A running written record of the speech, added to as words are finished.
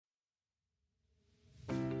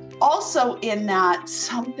also in that,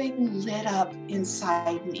 something lit up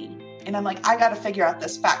inside me. And I'm like, I got to figure out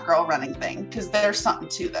this fat girl running thing because there's something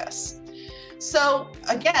to this. So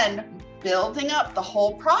again, building up the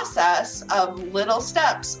whole process of little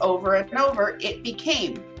steps over and over, it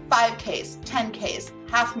became 5Ks, 10Ks,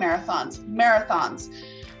 half marathons,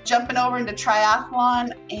 jumping over into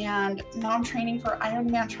triathlon, and now I'm training for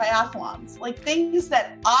Ironman triathlons, like things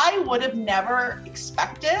that I would have never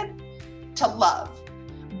expected to love.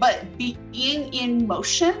 But being in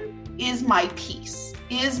motion is my peace,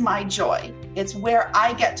 is my joy. It's where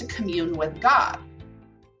I get to commune with God.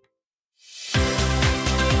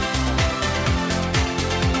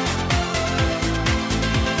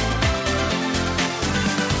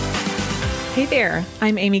 Hey there,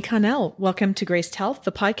 I'm Amy Connell. Welcome to Graced Health,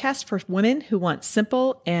 the podcast for women who want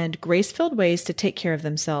simple and grace-filled ways to take care of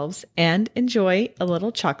themselves and enjoy a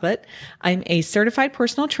little chocolate. I'm a certified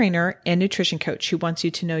personal trainer and nutrition coach who wants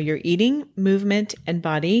you to know your eating, movement, and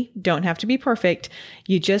body don't have to be perfect.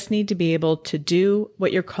 You just need to be able to do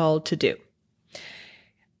what you're called to do.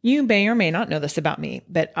 You may or may not know this about me,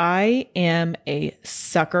 but I am a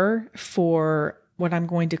sucker for what I'm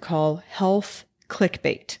going to call health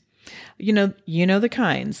clickbait. You know the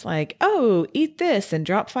kinds like, oh, eat this and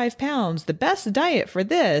drop 5 pounds, the best diet for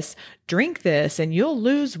this, drink this and you'll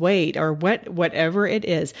lose weight, or whatever it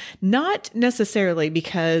is. Not necessarily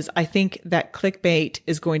because I think that clickbait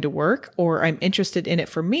is going to work or I'm interested in it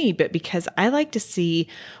for me, but because I like to see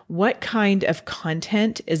what kind of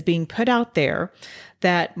content is being put out there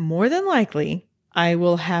that more than likely I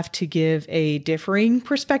will have to give a differing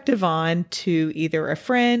perspective on to either a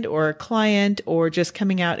friend or a client or just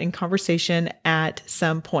coming out in conversation at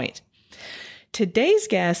some point. Today's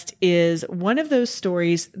guest is one of those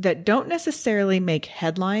stories that don't necessarily make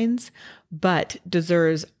headlines, but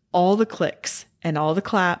deserves all the clicks and all the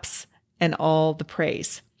claps and all the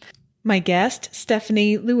praise. My guest,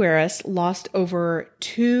 Stephanie Lueras, lost over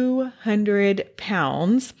 200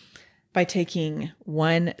 pounds by taking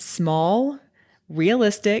one small,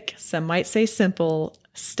 realistic, some might say simple,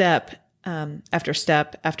 step after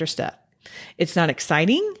step after step. It's not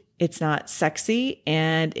exciting, it's not sexy,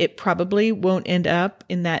 and it probably won't end up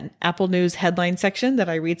in that Apple News headline section that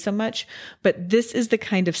I read so much, but this is the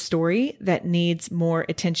kind of story that needs more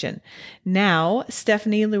attention. Now,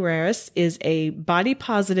 Stephanie Lueras is a body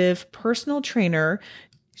positive personal trainer.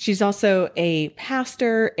 She's also a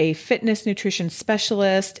pastor, a fitness nutrition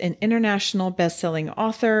specialist, an international best-selling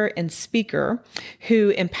author and speaker who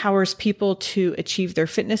empowers people to achieve their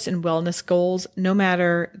fitness and wellness goals no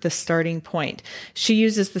matter the starting point. She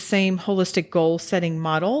uses the same holistic goal-setting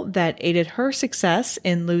model that aided her success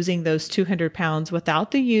in losing those 200 pounds without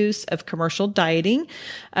the use of commercial dieting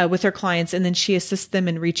with her clients, and then she assists them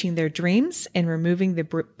in reaching their dreams and removing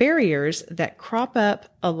the barriers that crop up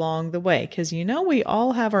along the way. Because we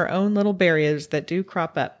all have our own little barriers that do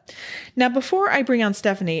crop up. Now, before I bring on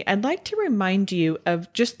Stephanie, I'd like to remind you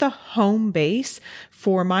of just the home base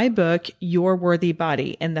for my book, Your Worthy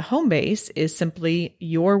Body. And the home base is simply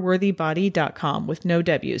yourworthybody.com with no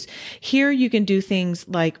W's. Here you can do things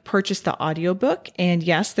like purchase the audiobook. And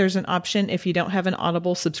yes, there's an option if you don't have an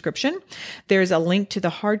Audible subscription. There's a link to the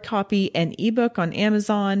hard copy and ebook on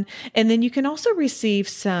Amazon. And then you can also receive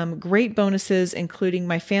some great bonuses, including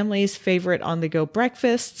my family's favorite on-the-go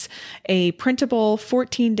breakfasts, a printable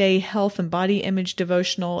 14-day health and body image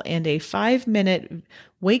devotional, and a 5-minute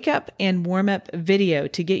wake up and warm up video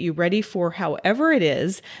to get you ready for however it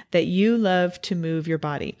is that you love to move your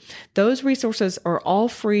body. Those resources are all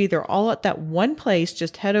free. They're all at that one place.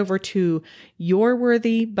 Just head over to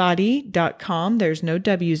yourworthybody.com. There's no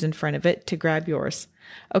W's in front of it to grab yours.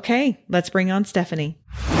 Okay, let's bring on Stephanie.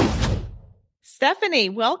 Stephanie,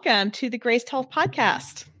 welcome to the Graced Health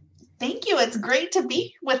Podcast. Thank you. It's great to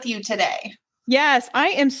be with you today. Yes, I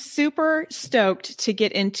am super stoked to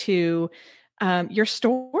get into your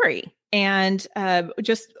story and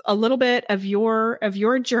just a little bit of your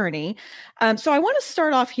journey. So I want to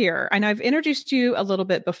start off here, and I've introduced you a little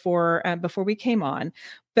bit before we came on,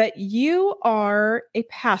 but you are a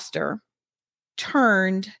pastor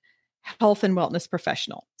turned health and wellness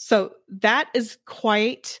professional. So that is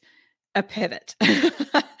quite a pivot.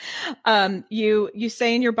 You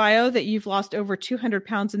say in your bio that you've lost over 200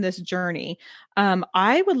 pounds in this journey.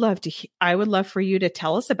 I would love for you to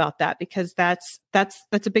tell us about that, because that's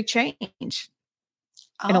a big change in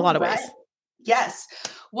a lot of ways. Yes.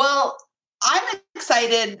 Well, I'm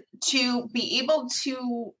excited to be able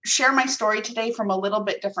to share my story today from a little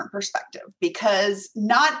bit different perspective, because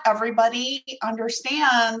not everybody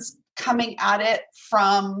understands coming at it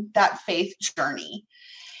from that faith journey.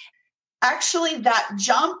 Actually, that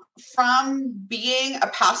jump from being a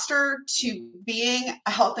pastor to being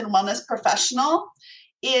a health and wellness professional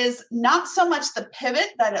is not so much the pivot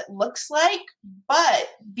that it looks like, but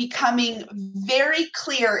becoming very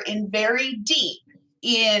clear and very deep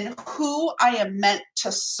in who I am meant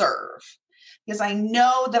to serve. Because I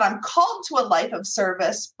know that I'm called to a life of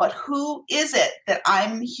service, but who is it that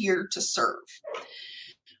I'm here to serve?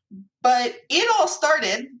 But it all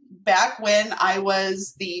started back when I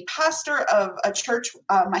was the pastor of a church.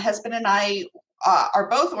 My husband and I are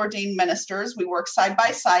both ordained ministers. We work side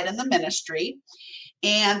by side in the ministry.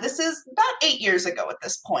 And this is about 8 years ago at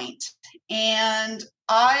this point. And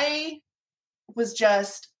I was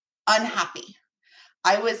just unhappy.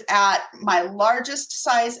 I was at my largest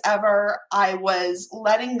size ever. I was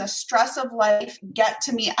letting the stress of life get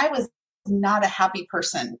to me. I was not a happy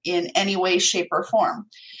person in any way, shape, or form.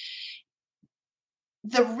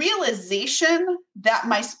 The realization that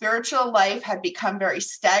my spiritual life had become very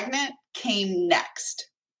stagnant came next.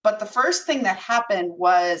 But the first thing that happened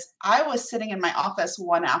was I was sitting in my office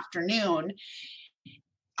one afternoon.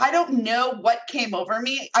 I don't know what came over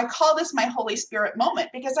me. I call this my Holy Spirit moment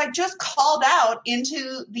because I just called out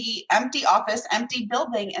into the empty office, empty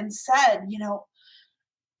building and said,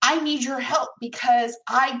 I need your help because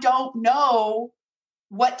I don't know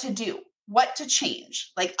what to do, what to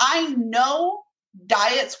change. Like, I know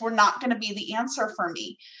diets were not going to be the answer for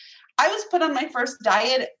me. I was put on my first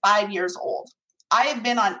diet at 5 years old. I have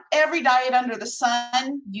been on every diet under the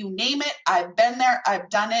sun, you name it. I've been there, I've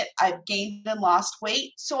done it, I've gained and lost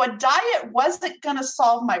weight. So a diet wasn't going to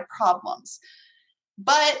solve my problems,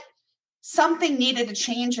 but something needed to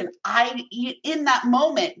change. And I, in that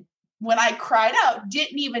moment, when I cried out,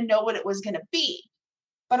 didn't even know what it was going to be.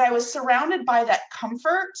 But I was surrounded by that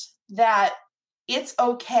comfort that it's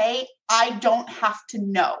okay. I don't have to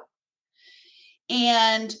know.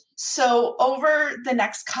 And so over the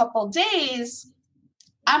next couple days,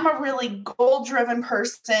 I'm a really goal-driven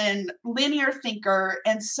person, linear thinker.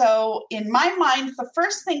 And so in my mind, the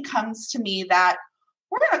first thing comes to me that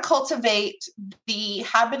we're going to cultivate the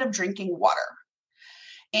habit of drinking water.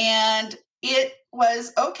 And it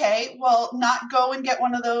was, okay, well, not go and get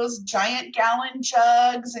one of those giant gallon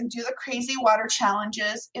jugs and do the crazy water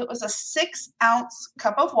challenges. It was a 6-ounce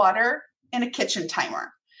cup of water in a kitchen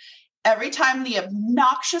timer. Every time the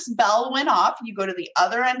obnoxious bell went off, you go to the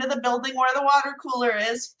other end of the building where the water cooler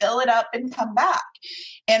is, fill it up and come back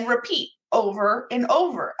and repeat over and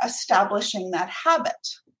over, establishing that habit.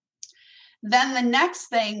 Then the next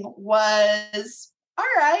thing was, all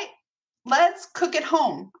right, let's cook at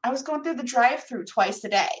home. I was going through the drive-through twice a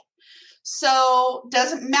day. So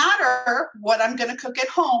doesn't matter what I'm going to cook at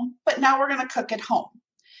home, but now we're going to cook at home.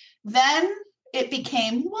 Then it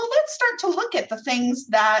became, well, let's start to look at the things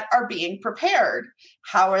that are being prepared.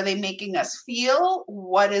 How are they making us feel?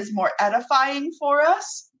 What is more edifying for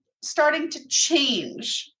us? Starting to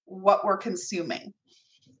change what we're consuming.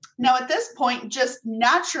 Now, at this point, just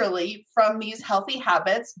naturally from these healthy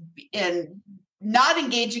habits and not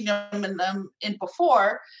engaging in them in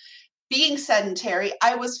before, being sedentary,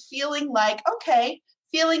 I was feeling like, okay,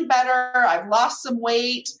 feeling better. I've lost some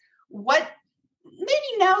weight.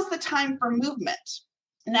 Maybe now's the time for movement.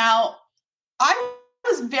 Now, I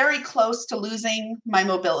was very close to losing my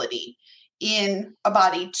mobility in a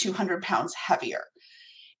body 200 pounds heavier.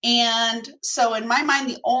 And so in my mind,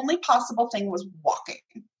 the only possible thing was walking.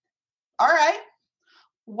 All right,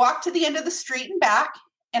 walk to the end of the street and back,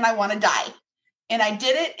 and I want to die. And I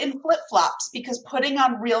did it in flip-flops because putting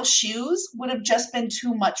on real shoes would have just been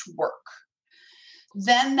too much work.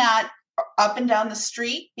 Then that up and down the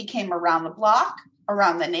street became around the block,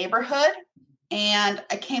 around the neighborhood. And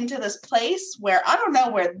I came to this place where I don't know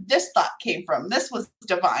where this thought came from. This was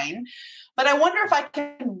divine, but I wonder if I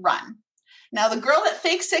can run. Now, the girl that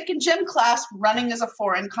fake sick in gym class, running is a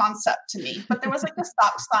foreign concept to me, but there was like a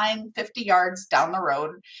stop sign 50 yards down the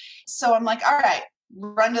road. So I'm like, all right,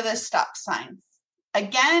 run to this stop sign.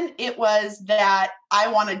 Again, it was that I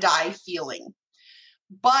want to die feeling,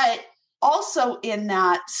 but also in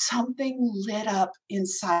that something lit up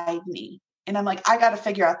inside me. And I'm like, I got to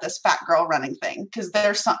figure out this fat girl running thing because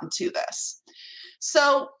there's something to this.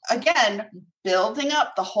 So again, building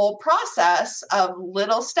up the whole process of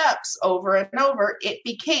little steps over and over, it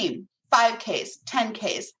became 5Ks,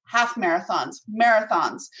 10Ks, half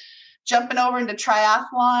marathons, jumping over into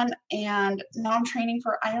triathlon. And now I'm training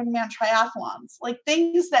for Ironman triathlons, like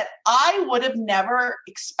things that I would have never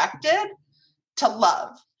expected to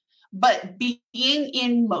love. But being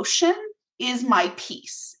in motion is my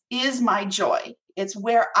peace, is my joy. It's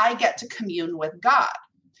where I get to commune with God.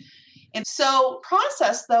 And so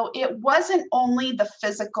process, though, it wasn't only the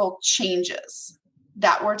physical changes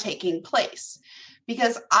that were taking place.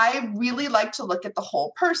 Because I really like to look at the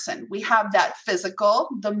whole person. We have that physical,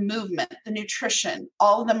 the movement, the nutrition,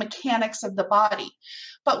 all the mechanics of the body.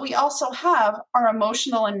 But we also have our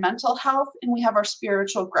emotional and mental health, and we have our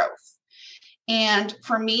spiritual growth. And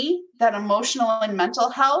for me, that emotional and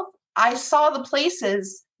mental health, I saw the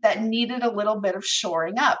places that needed a little bit of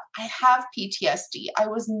shoring up. I have PTSD. I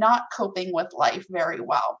was not coping with life very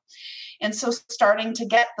well. And so starting to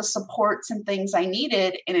get the supports and things I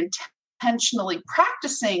needed and intentionally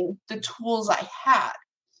practicing the tools I had.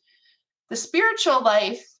 The spiritual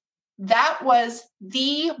life, that was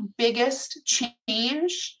the biggest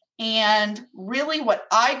change, and really what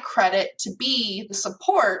I credit to be the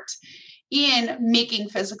support in making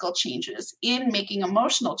physical changes, in making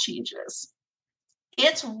emotional changes.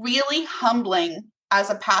 It's really humbling as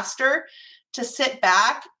a pastor to sit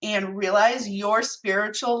back and realize your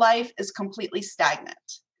spiritual life is completely stagnant.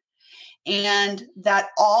 And that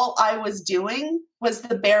all I was doing was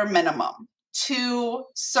the bare minimum to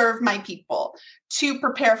serve my people, to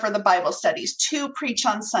prepare for the Bible studies, to preach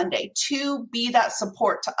on Sunday, to be that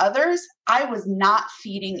support to others. I was not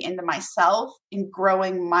feeding into myself and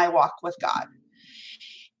growing my walk with God.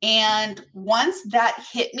 And once that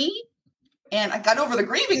hit me, and I got over the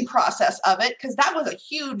grieving process of it, because that was a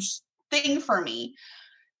huge thing for me,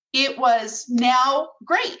 it was now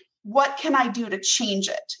great. What can I do to change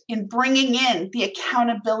it? In bringing in the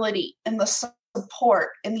accountability and the support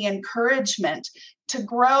and the encouragement to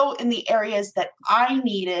grow in the areas that I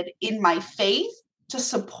needed in my faith to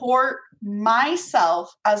support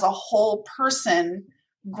myself as a whole person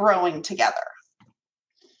growing together.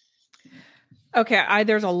 Okay,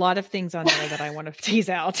 there's a lot of things on there that I want to tease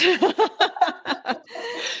out.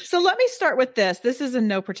 So let me start with this. This is in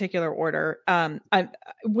no particular order.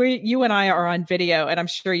 You and I are on video, and I'm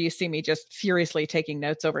sure you see me just furiously taking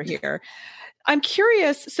notes over here. I'm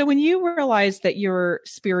curious. So when you realized that your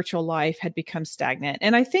spiritual life had become stagnant,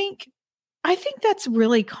 and I think that's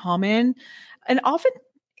really common, and often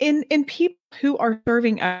in people who are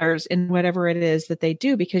serving others in whatever it is that they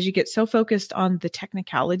do, because you get so focused on the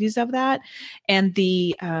technicalities of that and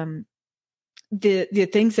the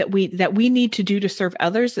things that we need to do to serve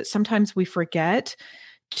others, that sometimes we forget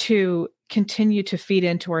to continue to feed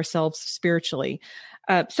into ourselves spiritually.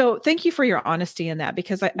 So thank you for your honesty in that,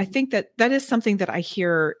 because I think that is something that I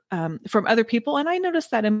hear from other people. And I notice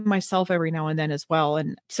that in myself every now and then as well.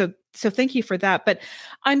 And so thank you for that. But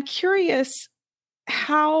I'm curious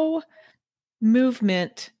how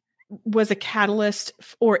movement was a catalyst,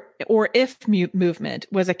 or if movement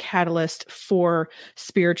was a catalyst for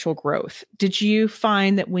spiritual growth. Did you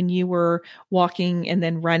find that when you were walking and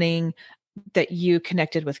then running, that you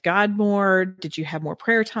connected with God more? Did you have more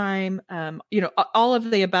prayer time? All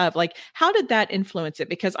of the above. Like, how did that influence it?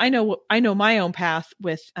 Because I know my own path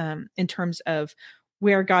with, in terms of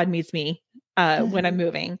where God meets me when I'm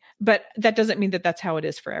moving, but that doesn't mean that that's how it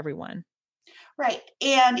is for everyone. Right.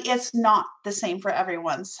 And it's not the same for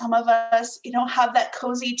everyone. Some of us, have that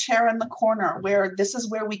cozy chair in the corner where this is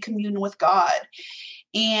where we commune with God.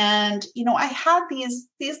 And, I had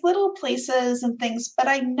these little places and things, but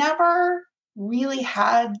I never really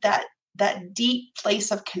had that deep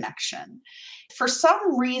place of connection. For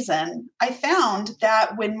some reason, I found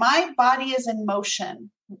that when my body is in motion,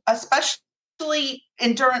 especially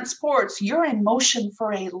endurance sports, you're in motion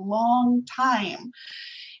for a long time.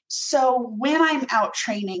 So when I'm out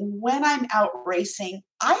training, when I'm out racing,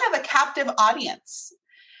 I have a captive audience.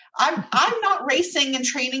 I'm not racing and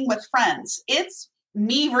training with friends. It's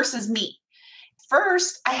me versus me.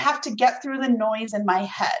 First, I have to get through the noise in my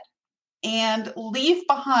head and leave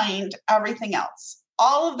behind everything else,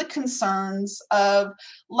 all of the concerns of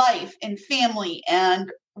life and family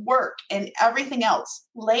and work and everything else.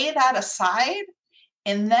 Lay that aside.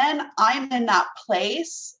 And then I'm in that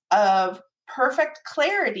place of perfect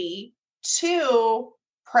clarity to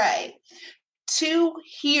pray, to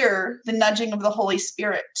hear the nudging of the Holy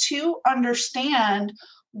Spirit, to understand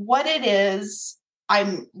what it is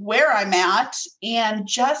where I'm at, and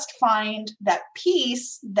just find that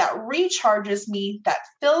peace that recharges me, that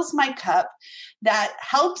fills my cup, that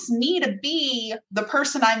helps me to be the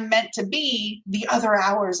person I'm meant to be the other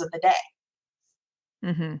hours of the day.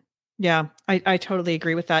 Mm-hmm. Yeah, I totally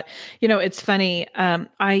agree with that. It's funny.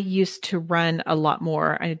 I used to run a lot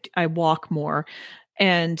more. I walk more,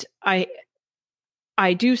 and I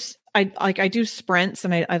do sprints,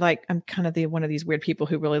 and I'm kind of one of these weird people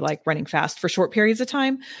who really like running fast for short periods of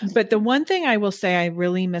time. But the one thing I will say I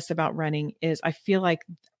really miss about running is I feel like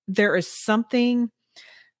there is something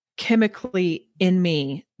chemically in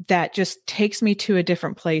me that just takes me to a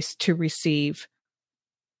different place to receive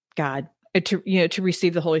God. to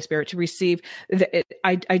receive the Holy Spirit, to receive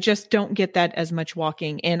I just don't get that as much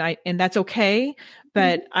walking, and that's okay.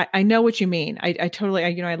 But I know what you mean. I totally,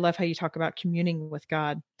 I love how you talk about communing with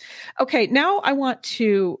God. Okay. Now I want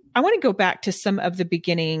to go back to some of the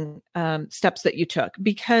beginning steps that you took,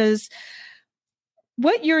 because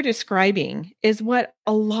what you're describing is what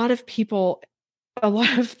a lot of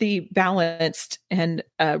the balanced and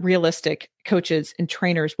realistic coaches and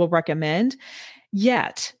trainers will recommend.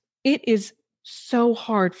 Yet it is so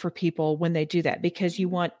hard for people when they do that, because you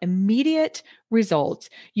want immediate results.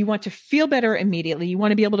 You want to feel better immediately. You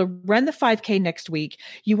want to be able to run the 5K next week.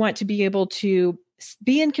 You want to be able to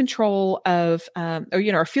be in control of,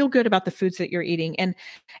 or feel good about the foods that you're eating.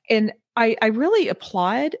 And I really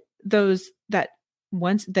applaud those that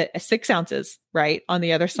 6 ounces, right, on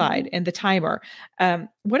the other side, and the timer.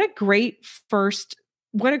 What a great first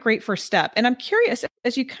step. And I'm curious,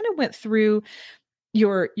 as you kind of went through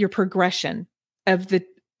your progression of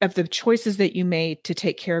the choices that you made to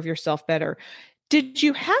take care of yourself better, did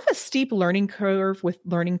you have a steep learning curve with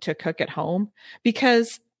learning to cook at home?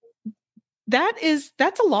 Because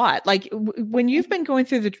that's a lot. Like when you've been going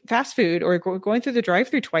through the fast food or going through the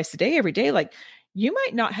drive-through twice a day, every day, like you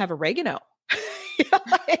might not have oregano.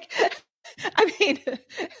 I mean,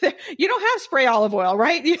 you don't have spray olive oil,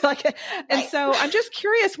 right? And so I'm just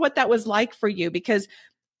curious what that was like for you, because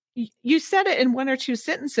you said it in 1 or 2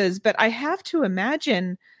 sentences, but I have to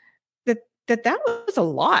imagine that was a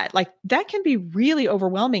lot. Like that can be really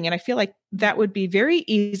overwhelming. And I feel like that would be very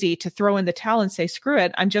easy to throw in the towel and say, screw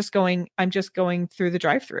it. I'm just going through the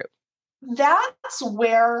drive-through. That's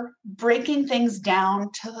where breaking things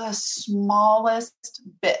down to the smallest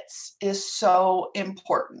bits is so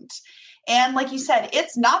important. And like you said,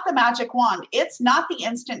 it's not the magic wand. It's not the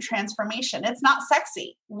instant transformation. It's not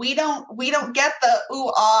sexy. We don't get the,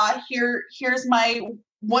 ooh, here's my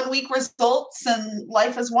 1 week results and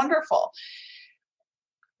life is wonderful.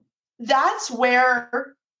 That's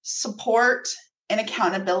where support and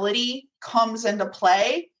accountability comes into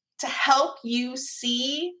play to help you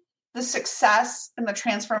see the success and the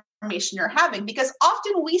transformation you're having, because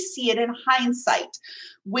often we see it in hindsight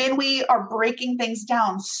when we are breaking things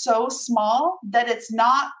down so small that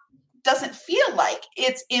doesn't feel like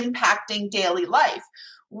it's impacting daily life.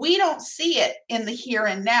 We don't see it in the here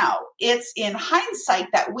and now. It's in hindsight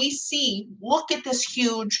that we see, look at this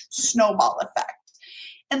huge snowball effect.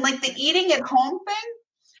 And like the eating at home thing,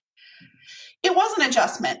 it was an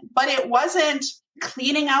adjustment, but it wasn't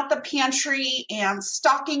cleaning out the pantry and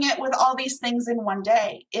stocking it with all these things in one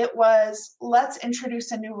day. It was, let's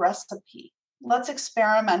introduce a new recipe. Let's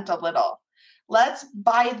experiment a little. Let's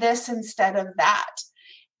buy this instead of that.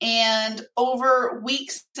 And over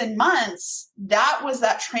weeks and months, that was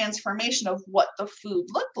that transformation of what the food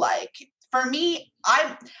looked like. For me,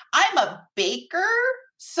 I'm a baker.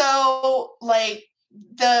 So like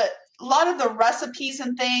a lot of the recipes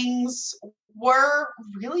and things were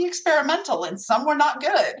really experimental, and some were not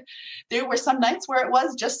good. There were some nights where it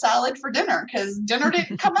was just salad for dinner because dinner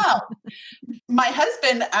didn't come out. My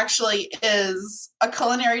husband actually is a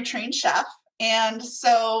culinary trained chef. And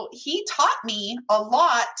so he taught me a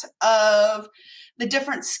lot of the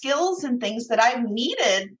different skills and things that I've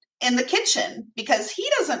needed in the kitchen, because he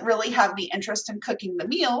doesn't really have the interest in cooking the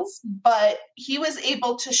meals, but he was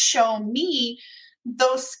able to show me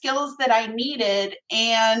those skills that I needed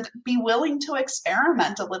and be willing to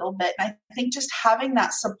experiment a little bit. And I think just having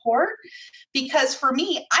that support, because for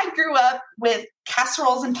me, I grew up with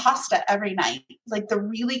casseroles and pasta every night, like the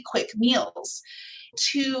really quick meals.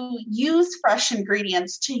 To use fresh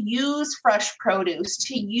ingredients, to use fresh produce,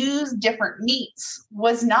 to use different meats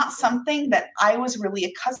was not something that I was really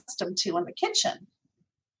accustomed to in the kitchen.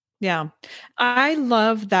 Yeah. I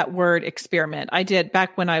love that word experiment. I did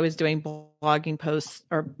back when I was doing blogging posts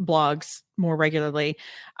or blogs more regularly.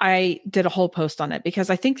 I did a whole post on it because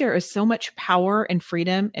I think there is so much power and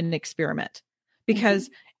freedom in an experiment, because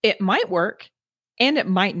it might work and it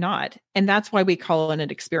might not. And that's why we call it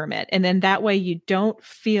an experiment. And then that way you don't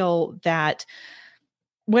feel that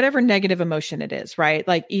whatever negative emotion it is, right?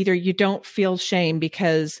 Like either you don't feel shame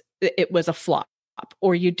because it was a flop,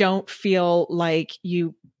 or you don't feel like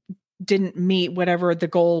you didn't meet whatever the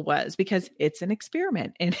goal was, because it's an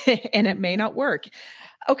experiment and it may not work.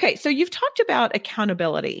 Okay. So you've talked about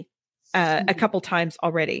accountability a couple times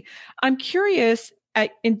already. I'm curious,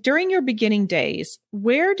 during your beginning days,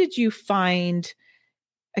 where did you find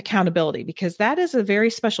accountability? Because that is a very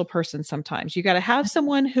special person. Sometimes you got to have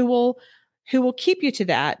someone who will keep you to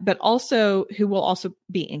that, but also who will also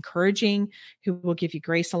be encouraging, who will give you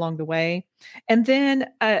grace along the way. And then,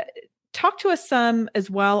 talk to us some as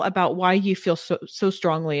well about why you feel so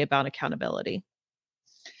strongly about accountability.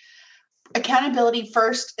 Accountability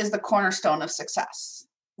first is the cornerstone of success.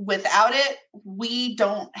 Without it, we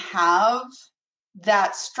don't have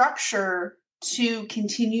that structure to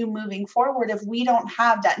continue moving forward if we don't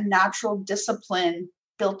have that natural discipline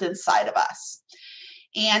built inside of us.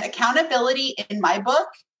 And accountability in my book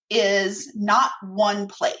is not one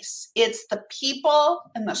place. It's the people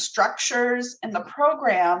and the structures and the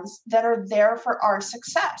programs that are there for our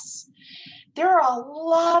success. There are a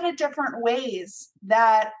lot of different ways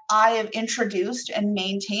that I have introduced and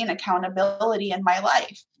maintain accountability in my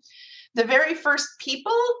life. The very first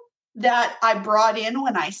people that I brought in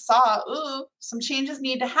when I saw, some changes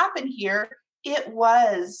need to happen here, it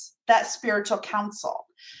was that spiritual counsel.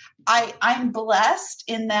 I'm blessed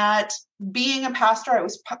in that being a pastor,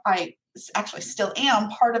 I actually still am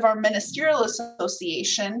part of our ministerial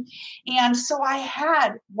association. And so I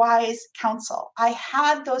had wise counsel. I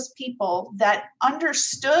had those people that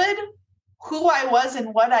understood who I was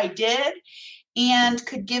and what I did and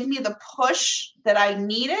could give me the push that I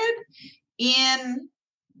needed in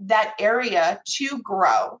that area to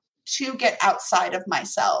grow, to get outside of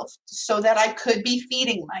myself so that I could be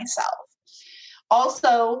feeding myself.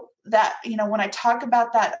 Also, that, when I talk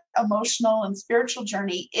about that emotional and spiritual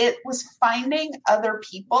journey, it was finding other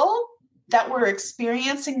people that were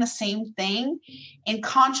experiencing the same thing and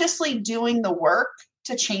consciously doing the work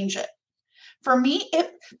to change it. For me,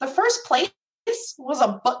 the first place was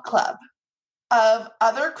a book club of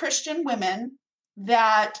other Christian women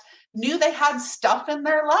that knew they had stuff in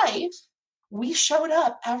their life. We showed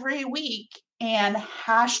up every week and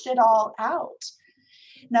hashed it all out.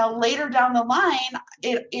 Now, later down the line,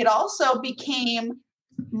 it also became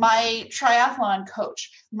my triathlon coach,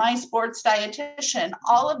 my sports dietitian,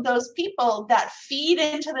 all of those people that feed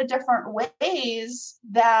into the different ways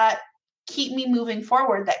that keep me moving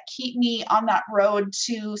forward, that keep me on that road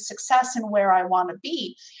to success and where I want to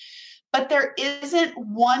be. But there isn't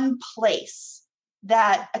one place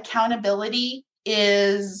that accountability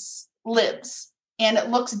lives, and it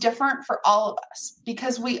looks different for all of us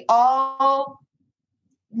because we all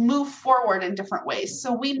move forward in different ways.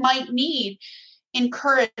 So we might need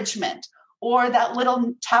encouragement or that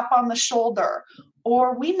little tap on the shoulder,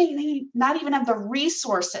 or we may not even have the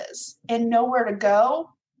resources and know where to go.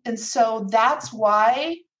 And so that's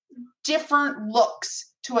why different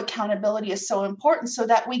looks to accountability is so important, so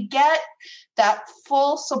that we get that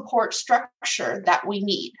full support structure that we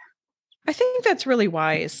need. I think that's really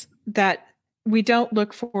wise, that we don't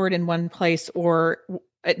look forward in one place, or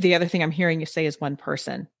the other thing I'm hearing you say is one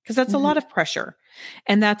person, because that's a lot of pressure,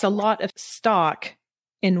 and that's a lot of stock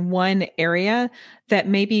in one area that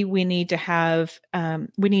maybe we need to have,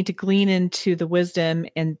 we need to glean into the wisdom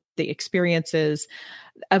and the experiences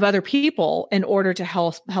of other people in order to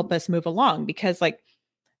help us move along. Because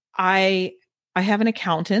I have an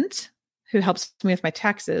accountant who helps me with my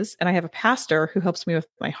taxes, and I have a pastor who helps me with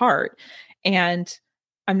my heart. And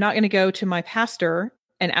I'm not going to go to my pastor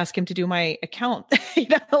and ask him to do my account,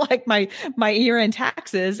 like my year-end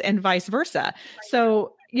taxes, and vice versa.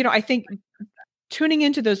 So, I think tuning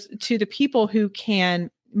into to the people who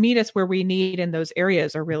can meet us where we need in those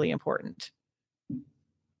areas are really important.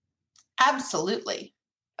 Absolutely.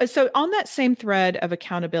 So on that same thread of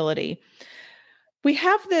accountability, we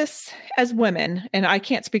have this as women, and I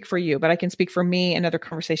can't speak for you, but I can speak for me and other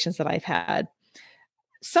conversations that I've had.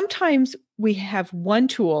 Sometimes we have one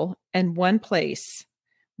tool and one place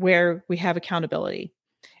where we have accountability,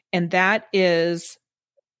 and that is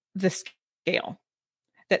the scale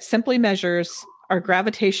that simply measures our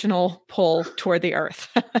gravitational pull toward the earth.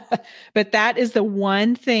 But that is the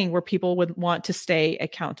one thing where people would want to stay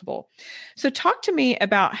accountable. So talk to me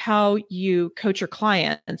about how you coach your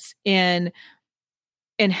clients in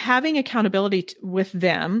having accountability with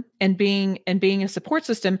them and being a support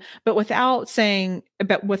system, but without tying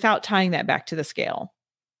that back to the scale.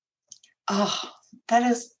 Oh,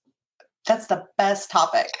 that's the best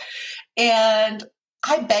topic. And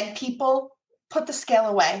I beg people, put the scale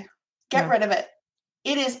away, get rid of it.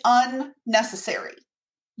 It is unnecessary.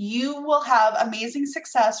 You will have amazing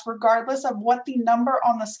success regardless of what the number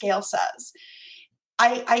on the scale says.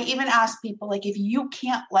 I even ask people, if you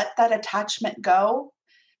can't let that attachment go,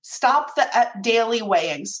 stop the daily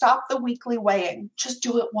weighing, stop the weekly weighing, just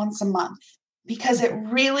do it once a month, because it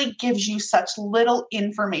really gives you such little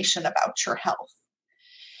information about your health.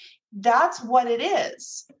 That's what it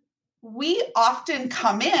is. We often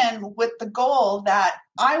come in with the goal that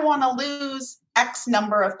I want to lose X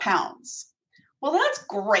number of pounds. Well, that's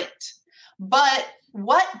great. But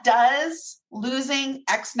what does losing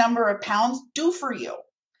X number of pounds do for you?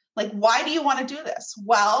 Like, why do you want to do this?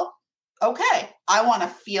 Well, okay, I want to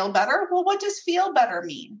feel better. Well, what does feel better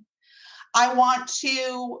mean? I want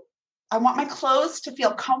my clothes to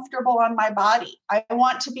feel comfortable on my body. I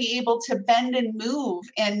want to be able to bend and move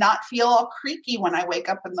and not feel all creaky when I wake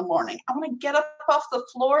up in the morning. I want to get up off the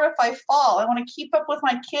floor if I fall. I want to keep up with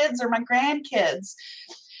my kids or my grandkids.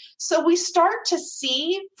 So we start to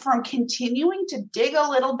see, from continuing to dig a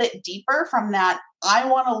little bit deeper from that, I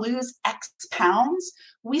want to lose X pounds,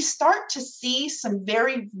 we start to see some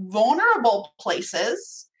very vulnerable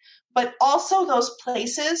places, but also those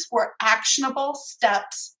places where actionable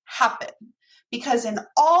steps happen. Because in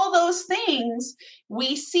all those things,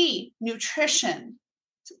 we see nutrition,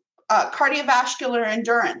 cardiovascular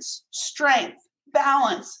endurance, strength,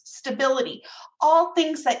 balance, stability, all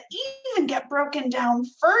things that even get broken down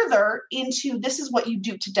further into this is what you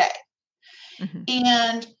do today. Mm-hmm.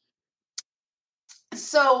 And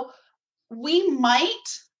so we might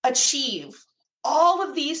achieve all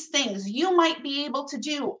of these things. You might be able to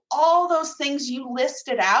do all those things you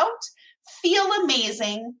listed out, feel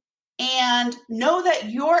amazing, and know that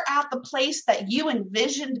you're at the place that you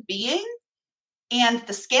envisioned being, and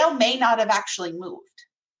the scale may not have actually moved.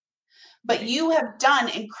 But you have done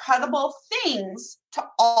incredible things to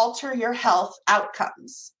alter your health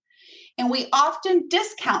outcomes. And we often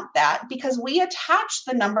discount that because we attach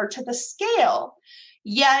the number to the scale.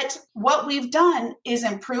 Yet what we've done is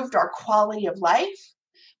improved our quality of life.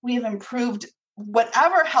 We have improved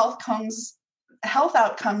whatever health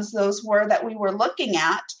outcomes those were that we were looking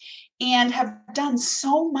at, and have done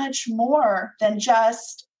so much more than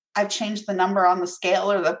just, I've changed the number on the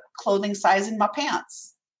scale or the clothing size in my pants.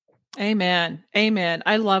 Amen. Amen.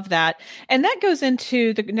 I love that. And that goes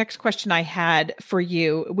into the next question I had for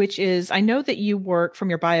you, which is, I know that you work from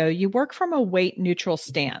your bio, you work from a weight neutral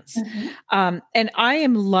stance. Mm-hmm. And I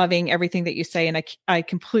am loving everything that you say. And I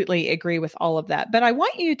completely agree with all of that, but I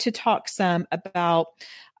want you to talk some about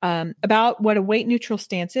what a weight neutral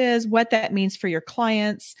stance is, what that means for your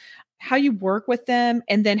clients, how you work with them,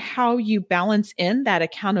 and then how you balance in that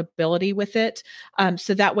accountability with it.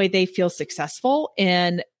 So that way they feel successful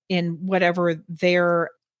in whatever their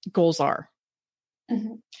goals are.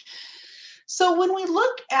 Mm-hmm. So when we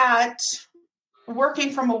look at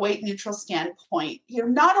working from a weight neutral standpoint,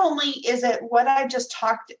 not only is it what I just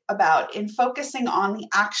talked about in focusing on the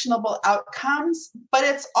actionable outcomes, but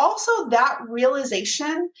it's also that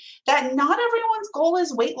realization that not everyone's goal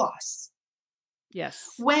is weight loss. Yes.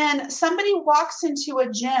 When somebody walks into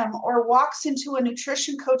a gym or walks into a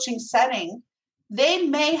nutrition coaching setting, they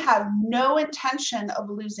may have no intention of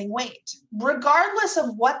losing weight, regardless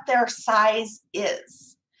of what their size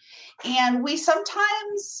is. And we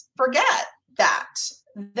sometimes forget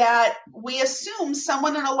that we assume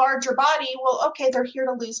someone in a larger body, well, okay, they're here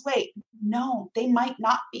to lose weight. No, they might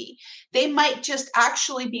not be. They might just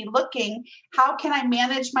actually be looking, how can I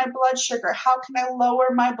manage my blood sugar? How can I lower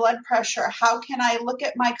my blood pressure? How can I look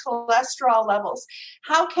at my cholesterol levels?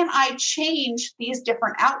 How can I change these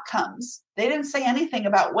different outcomes? They didn't say anything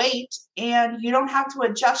about weight, and you don't have to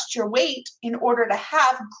adjust your weight in order to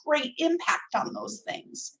have great impact on those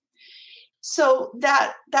things. So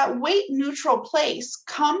that weight neutral place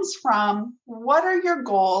comes from, what are your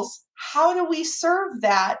goals? How do we serve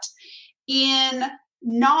that in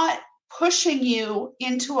not pushing you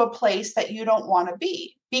into a place that you don't want to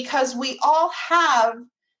be? Because we all have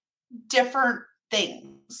different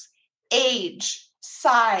things: age,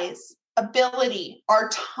 size, ability, our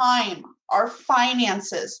time, our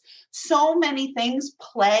finances. So many things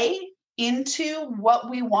play into what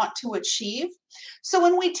we want to achieve. So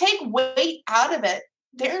when we take weight out of it,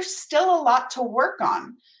 there's still a lot to work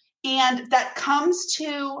on. And that comes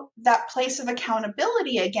to that place of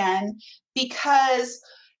accountability again, because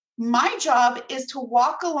my job is to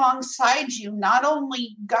walk alongside you, not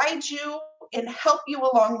only guide you and help you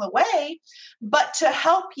along the way, but to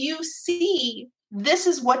help you see, this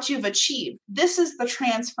is what you've achieved. This is the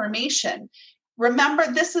transformation.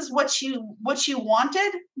 Remember, this is what you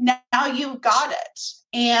wanted. Now you've got it.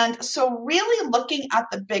 And so really looking at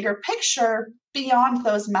the bigger picture beyond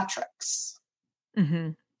those metrics.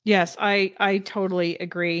 Mm-hmm. Yes, I totally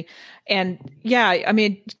agree. And yeah, I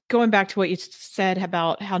mean, going back to what you said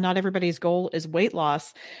about how not everybody's goal is weight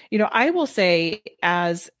loss, I will say,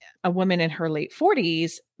 as a woman in her late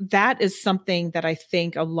 40s, that is something that I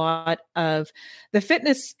think a lot of the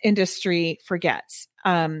fitness industry forgets.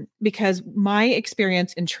 Because my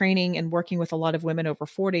experience in training and working with a lot of women over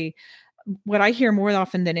 40, what I hear more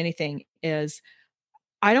often than anything is,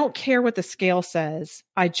 I don't care what the scale says.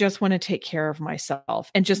 I just want to take care of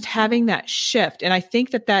myself, and just having that shift. And I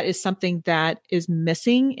think that that is something that is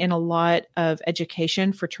missing in a lot of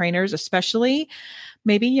education for trainers, especially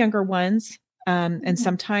maybe younger ones. And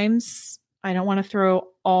sometimes I don't want to throw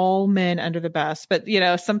all men under the bus, but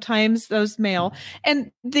sometimes those male.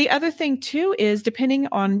 And the other thing too is, depending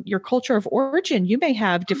on your culture of origin, you may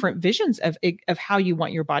have different visions of how you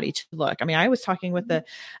want your body to look. I mean, I was talking with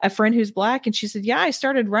a friend who's Black, and she said, yeah, I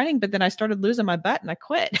started running, but then I started losing my butt and I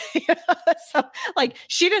quit. So like,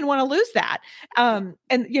 she didn't want to lose that. And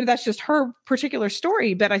that's just her particular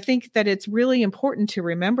story. But I think that it's really important to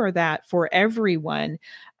remember that for everyone,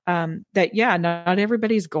 that, yeah, not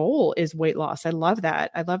everybody's goal is weight loss. I love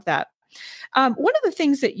that. I love that. One of the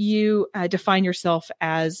things that you define yourself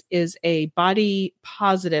as is a body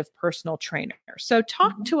positive personal trainer. So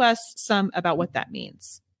talk to us some about what that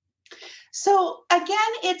means. So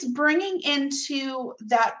again, it's bringing into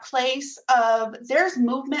that place of there's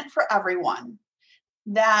movement for everyone,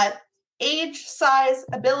 that age, size,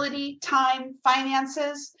 ability, time,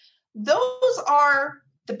 finances, those are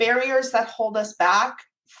the barriers that hold us back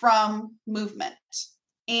from movement.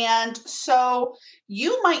 And so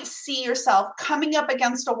you might see yourself coming up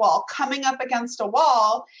against a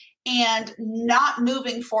wall and not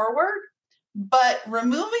moving forward, but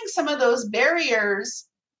removing some of those barriers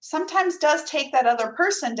sometimes does take that other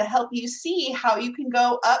person to help you see how you can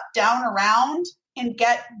go up, down, around and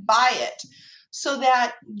get by it so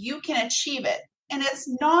that you can achieve it. And it's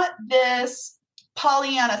not this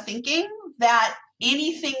Pollyanna thinking that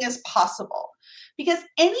anything is possible, because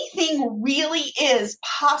anything really is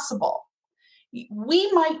possible.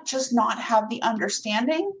 We might just not have the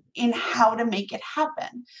understanding in how to make it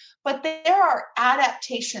happen. But there are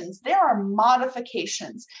adaptations, there are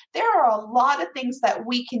modifications, there are a lot of things that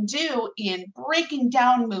we can do in breaking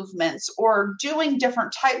down movements or doing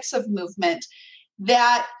different types of movement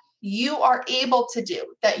that you are able to do,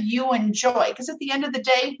 that you enjoy. Because at the end of the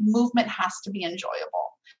day, movement has to be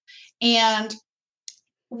enjoyable. And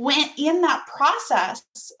when in that process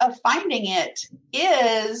of finding it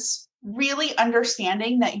is really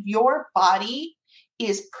understanding that your body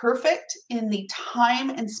is perfect in the time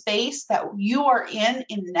and space that you are in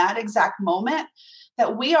that exact moment,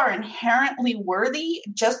 that we are inherently worthy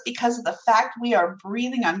just because of the fact we are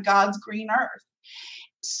breathing on God's green earth.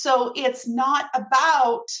 So it's not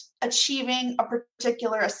about achieving a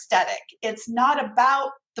particular aesthetic. It's not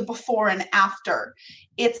about the before and after.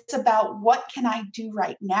 It's about what can I do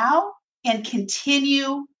right now and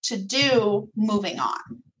continue to do moving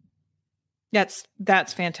on.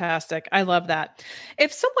 That's fantastic. I love that.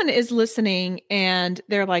 If someone is listening and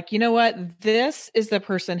they're like, you know what, this is the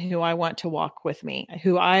person who I want to walk with me,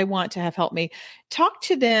 who I want to have help me, talk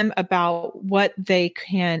to them about what they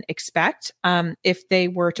can expect if they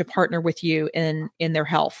were to partner with you in their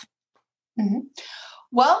health. Mm-hmm.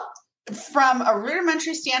 Well, from a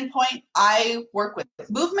rudimentary standpoint, I work with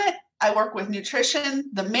movement, I work with nutrition,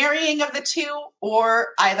 the marrying of the two, or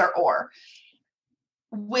either or.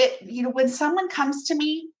 When someone comes to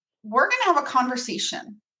me, we're going to have a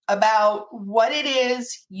conversation about what it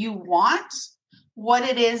is you want, what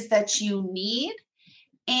it is that you need,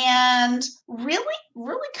 and really,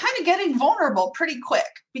 really kind of getting vulnerable pretty quick,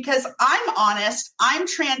 because I'm honest, I'm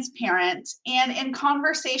transparent, and in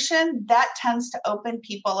conversation, that tends to open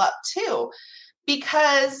people up too,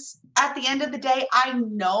 because at the end of the day, I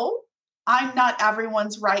know I'm not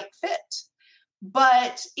everyone's right fit.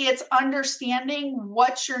 But it's understanding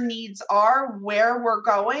what your needs are, where we're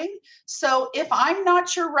going. So if I'm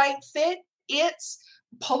not your right fit, it's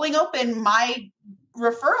pulling open my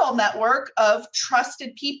referral network of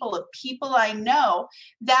trusted people, of people I know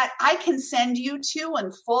that I can send you to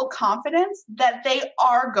in full confidence that they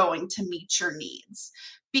are going to meet your needs.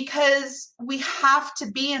 Because we have to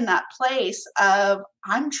be in that place of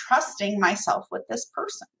I'm trusting myself with this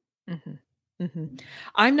person. Mm-hmm. Mm-hmm.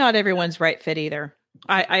 I'm not everyone's right fit either.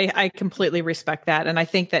 I completely respect that. And I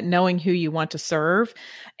think that knowing who you want to serve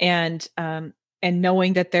and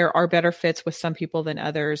knowing that there are better fits with some people than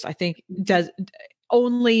others, I think does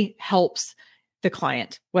only helps the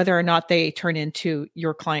client, whether or not they turn into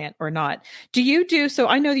your client or not. So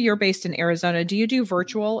I know that you're based in Arizona. Do you do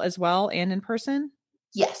virtual as well and in person?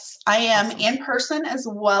 Yes, I am awesome. In person as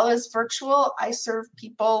well as virtual. I serve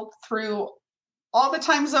people through all the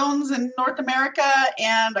time zones in North America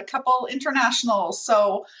and a couple international.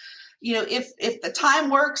 So, if the time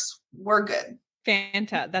works, we're good.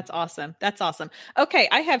 Fantastic. That's awesome. That's awesome. Okay.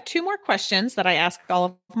 I have two more questions that I ask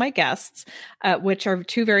all of my guests, which are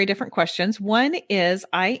two very different questions. One is,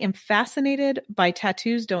 I am fascinated by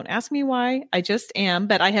tattoos. Don't ask me why. I just am.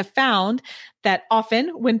 But I have found that often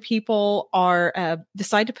when people are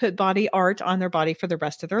decide to put body art on their body for the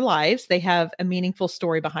rest of their lives, they have a meaningful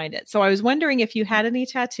story behind it. So I was wondering if you had any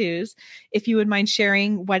tattoos, if you would mind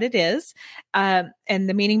sharing what it is and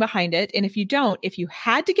the meaning behind it. And if you don't, if you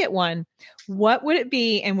had to get one, what would it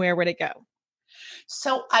be and where would it go?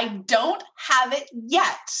 So I don't have it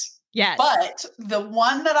yet. Yes. But the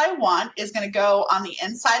one that I want is going to go on the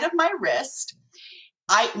inside of my wrist.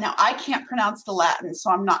 I can't pronounce the Latin,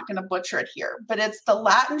 so I'm not going to butcher it here, but it's the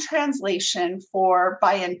Latin translation for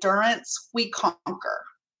 "by endurance we conquer."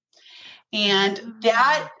 And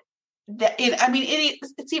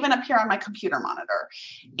it's even up here on my computer monitor.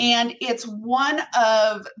 And it's one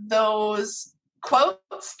of those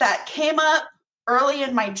quotes that came up early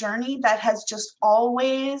in my journey that has just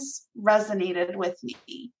always resonated with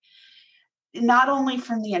me. Not only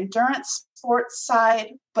from the endurance sports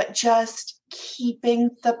side, but just keeping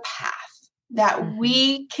the path that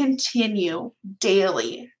we continue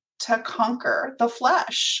daily to conquer the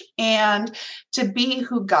flesh and to be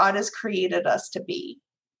who God has created us to be.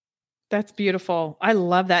 That's beautiful. I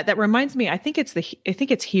love that. That reminds me, I think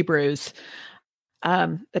it's Hebrews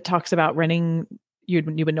that talks about running. You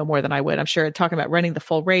would know more than I would, I'm sure, talking about running the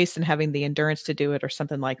full race and having the endurance to do it or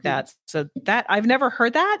something like that. So that I've never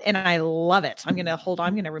heard that and I love it. I'm going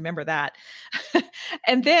to remember that.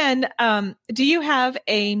 And then do you have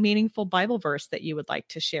a meaningful Bible verse that you would like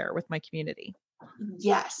to share with my community?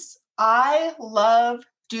 Yes. I love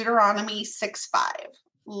Deuteronomy 6:5.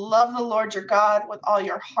 Love the Lord your God with all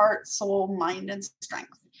your heart, soul, mind, and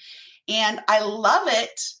strength. And I love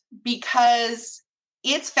it because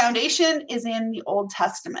its foundation is in the Old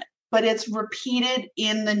Testament, but it's repeated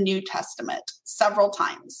in the New Testament several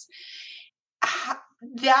times.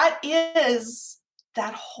 That is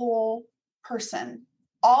that whole person,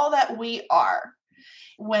 all that we are.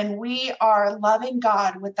 When we are loving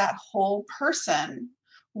God with that whole person,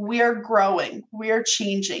 we're growing, we're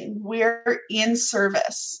changing, we're in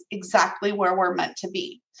service exactly where we're meant to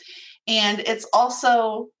be. And it's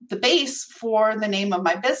also the base for the name of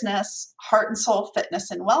my business, Heart and Soul Fitness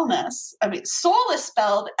and Wellness. I mean, soul is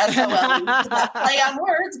spelled S-O-L-E. That play on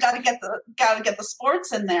words, got to get the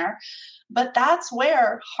sports in there. But that's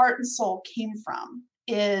where Heart and Soul came from,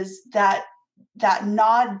 is that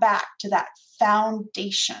nod back to that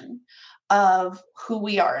foundation of who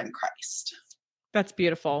we are in Christ. That's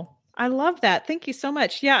beautiful. I love that. Thank you so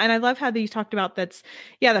much. Yeah. And I love how you talked about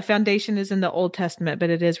the foundation is in the Old Testament, but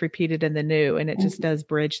it is repeated in the New, and it just does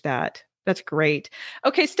bridge that. That's great.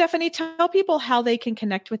 Okay, Stephanie, tell people how they can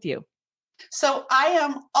connect with you. So I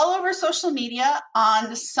am all over social media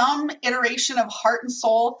on some iteration of Heart and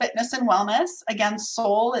Soul Fitness and Wellness. Again,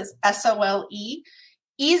 soul is S-O-L-E.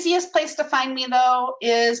 Easiest place to find me, though,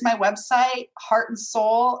 is my website, Heart and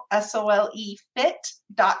Soul,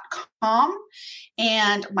 SOLEfit.com.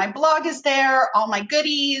 And my blog is there, all my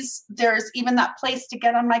goodies. There's even that place to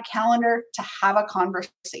get on my calendar to have a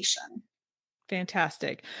conversation.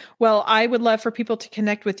 Fantastic. Well, I would love for people to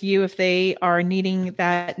connect with you if they are needing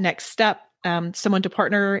that next step. Someone to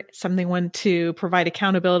partner, someone to provide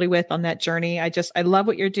accountability with on that journey. I love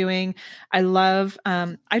what you're doing.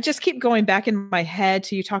 I just keep going back in my head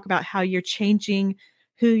to you talk about how you're changing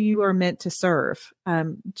who you are meant to serve.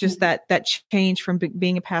 That change from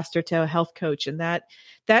being a pastor to a health coach. And that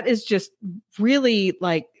is just really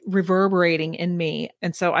like reverberating in me.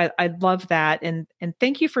 And so I love that. And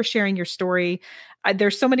thank you for sharing your story.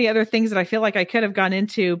 There's so many other things that I feel like I could have gone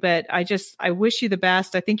into, but I wish you the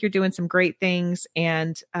best. I think you're doing some great things.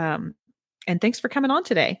 And thanks for coming on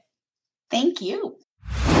today. Thank you.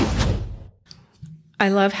 I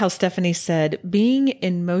love how Stephanie said, being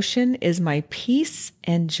in motion is my peace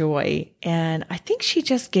and joy. And I think she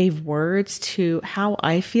just gave words to how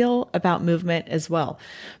I feel about movement as well.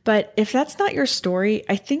 But if that's not your story,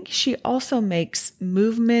 I think she also makes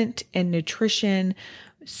movement and nutrition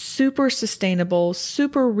super sustainable,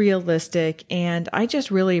 super realistic. And I just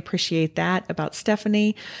really appreciate that about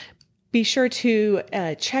Stephanie. Be sure to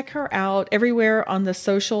check her out everywhere on the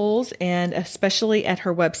socials and especially at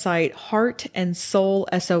her website,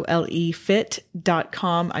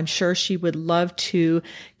 heartandsoul.com. I'm sure she would love to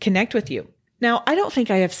connect with you. Now, I don't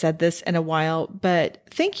think I have said this in a while, but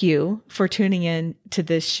thank you for tuning in to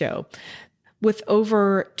this show. With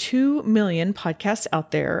over 2 million podcasts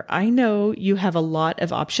out there, I know you have a lot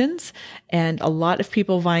of options and a lot of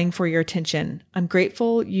people vying for your attention. I'm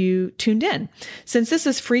grateful you tuned in. Since this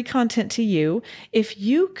is free content to you, if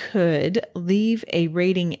you could leave a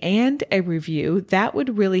rating and a review, that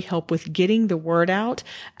would really help with getting the word out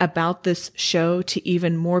about this show to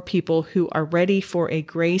even more people who are ready for a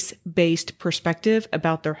grace-based perspective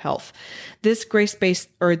about their health. This grace-based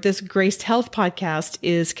or this Graced Health podcast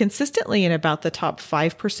is consistently in about the top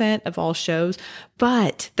 5% of all shows,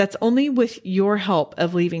 but that's only with your help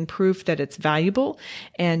of leaving proof that it's valuable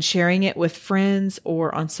and sharing it with friends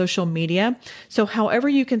or on social media. So however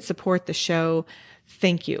you can support the show,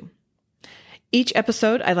 thank you. Each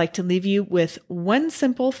episode, I like to leave you with one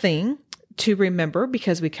simple thing to remember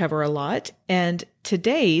because we cover a lot. And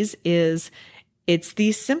today's is, it's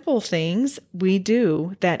these simple things we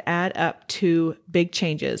do that add up to big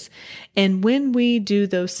changes. And when we do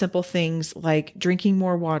those simple things like drinking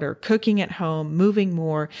more water, cooking at home, moving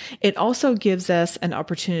more, it also gives us an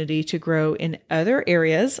opportunity to grow in other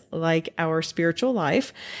areas like our spiritual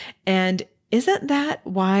life. And isn't that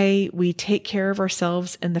why we take care of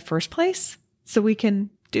ourselves in the first place? So we can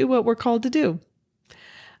do what we're called to do.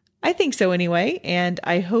 I think so anyway, and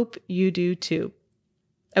I hope you do too.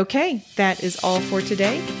 Okay, that is all for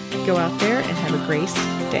today. Go out there and have a grace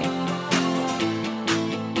day.